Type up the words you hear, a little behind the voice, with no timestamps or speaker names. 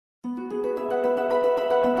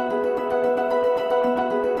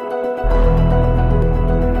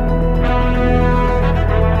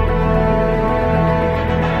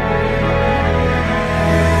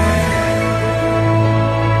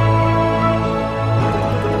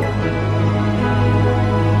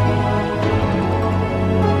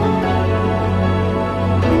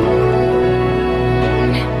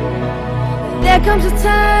There comes a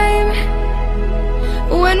time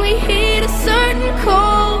when we heed a certain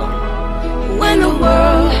call, when the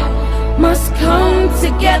world must come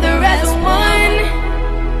together as one.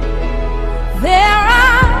 There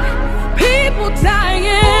are people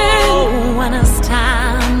dying. Oh, when it's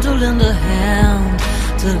time to lend a hand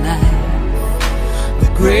to life, the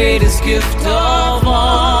greatest gift of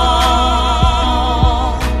all.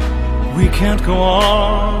 We can't go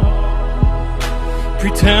on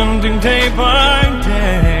pretending day by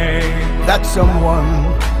day that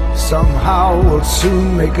someone somehow will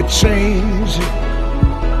soon make a change.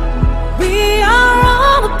 We are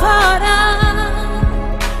all a part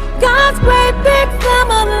of God's great big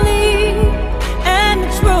family, and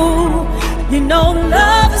it's true, you know,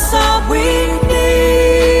 love is all we need.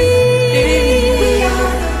 We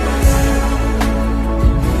are the ones,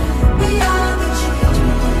 we are the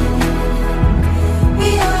children, we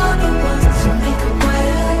are the ones who make a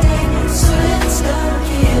brighter day, so let's start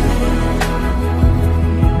giving.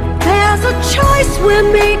 There's a choice we're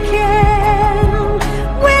making,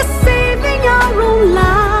 we're saving our own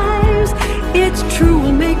lives. It's true,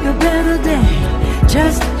 we'll make a better day,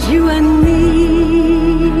 just you and me.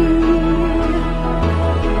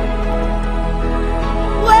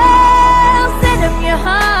 Well, send them your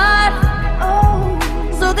heart, oh,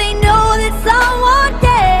 so they know that someone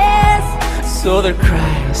cares, so their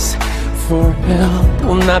cries for help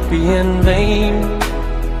will not be in vain.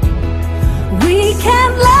 We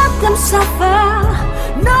can't let them suffer,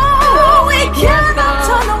 no, we cannot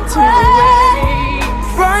turn away.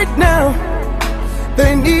 Right now,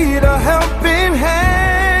 they need a helping hand.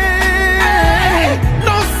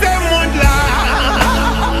 No someone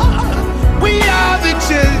lie. We are the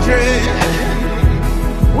children.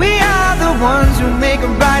 We are the ones who make a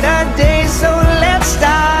brighter day, so let's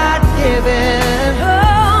start giving.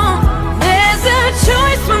 Oh, there's a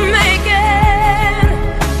choice we're making,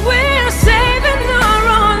 we're saving our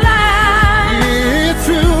own lives. It's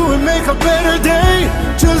true, we make a better day,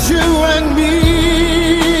 just you and me.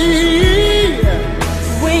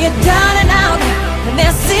 When you're down and out, and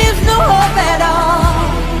there seems no hope at all,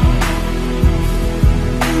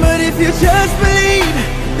 But if you just believe,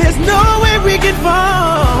 there's no way we can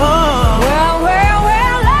fall. Well,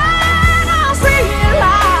 let us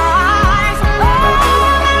realize, oh,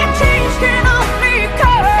 that change can only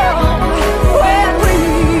come when we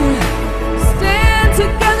stand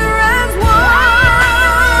together as one.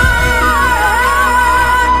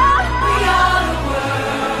 We are the world,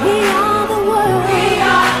 we are the world, we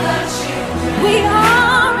are the children, we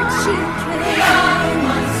are the children. we are the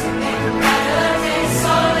ones who make a better day,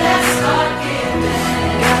 so let's start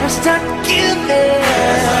giving. Gotta start giving.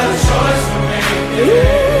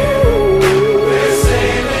 We're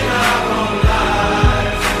saving our own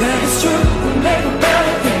lives. That is true, we make a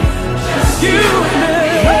better day, just you and me.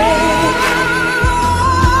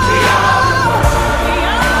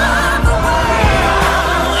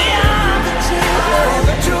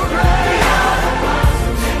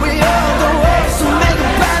 We are the ones who make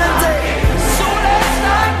a better day, so let's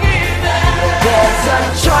start giving. There's a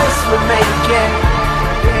choice we're making,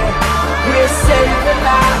 we're saving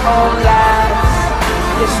our own lives.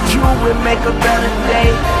 It's true, we make a better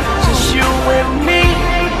day, just you and me.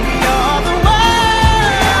 We are the world.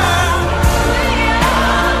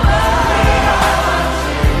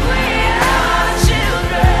 We are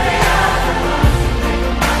children.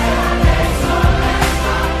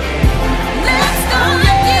 Let's start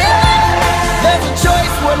giving. There's a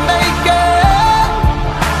choice we're making,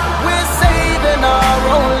 we're saving our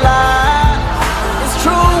own lives. It's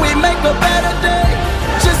true, we make a better day,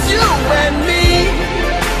 just you and me.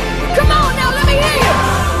 Come on now, let me hear you.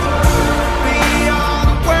 We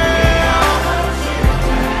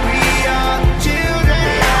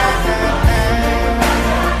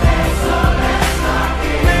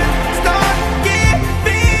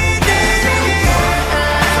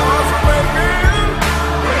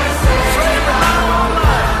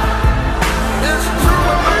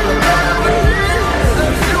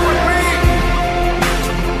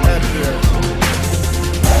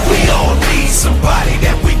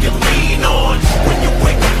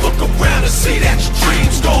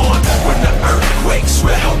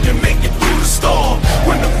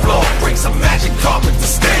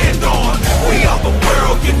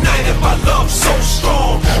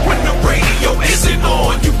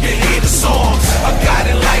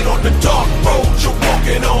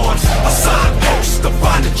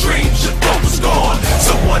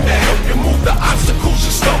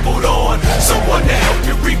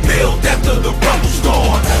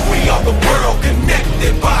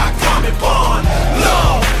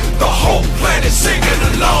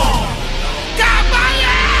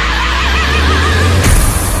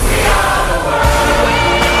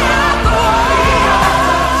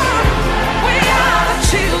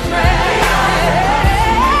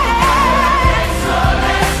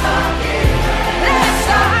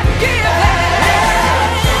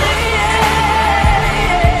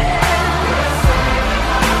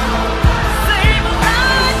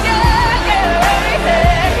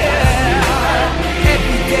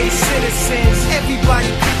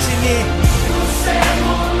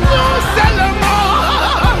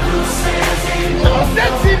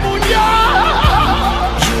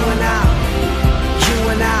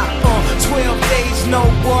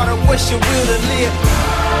what's your will to live?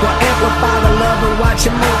 Well, amplify the love and watch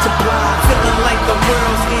it multiply. Feeling like the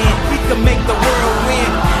world's end, we can make the world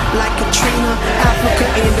win. Like Katrina, Africa,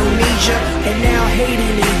 Indonesia, and now Haiti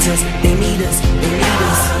needs us. They need us, they need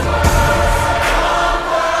us.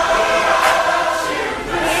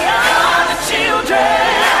 We are the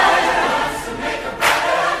children.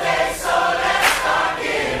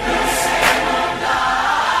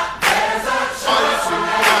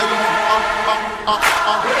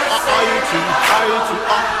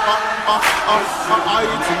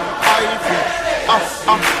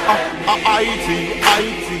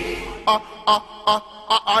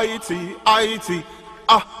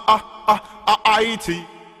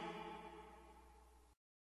 Haiti.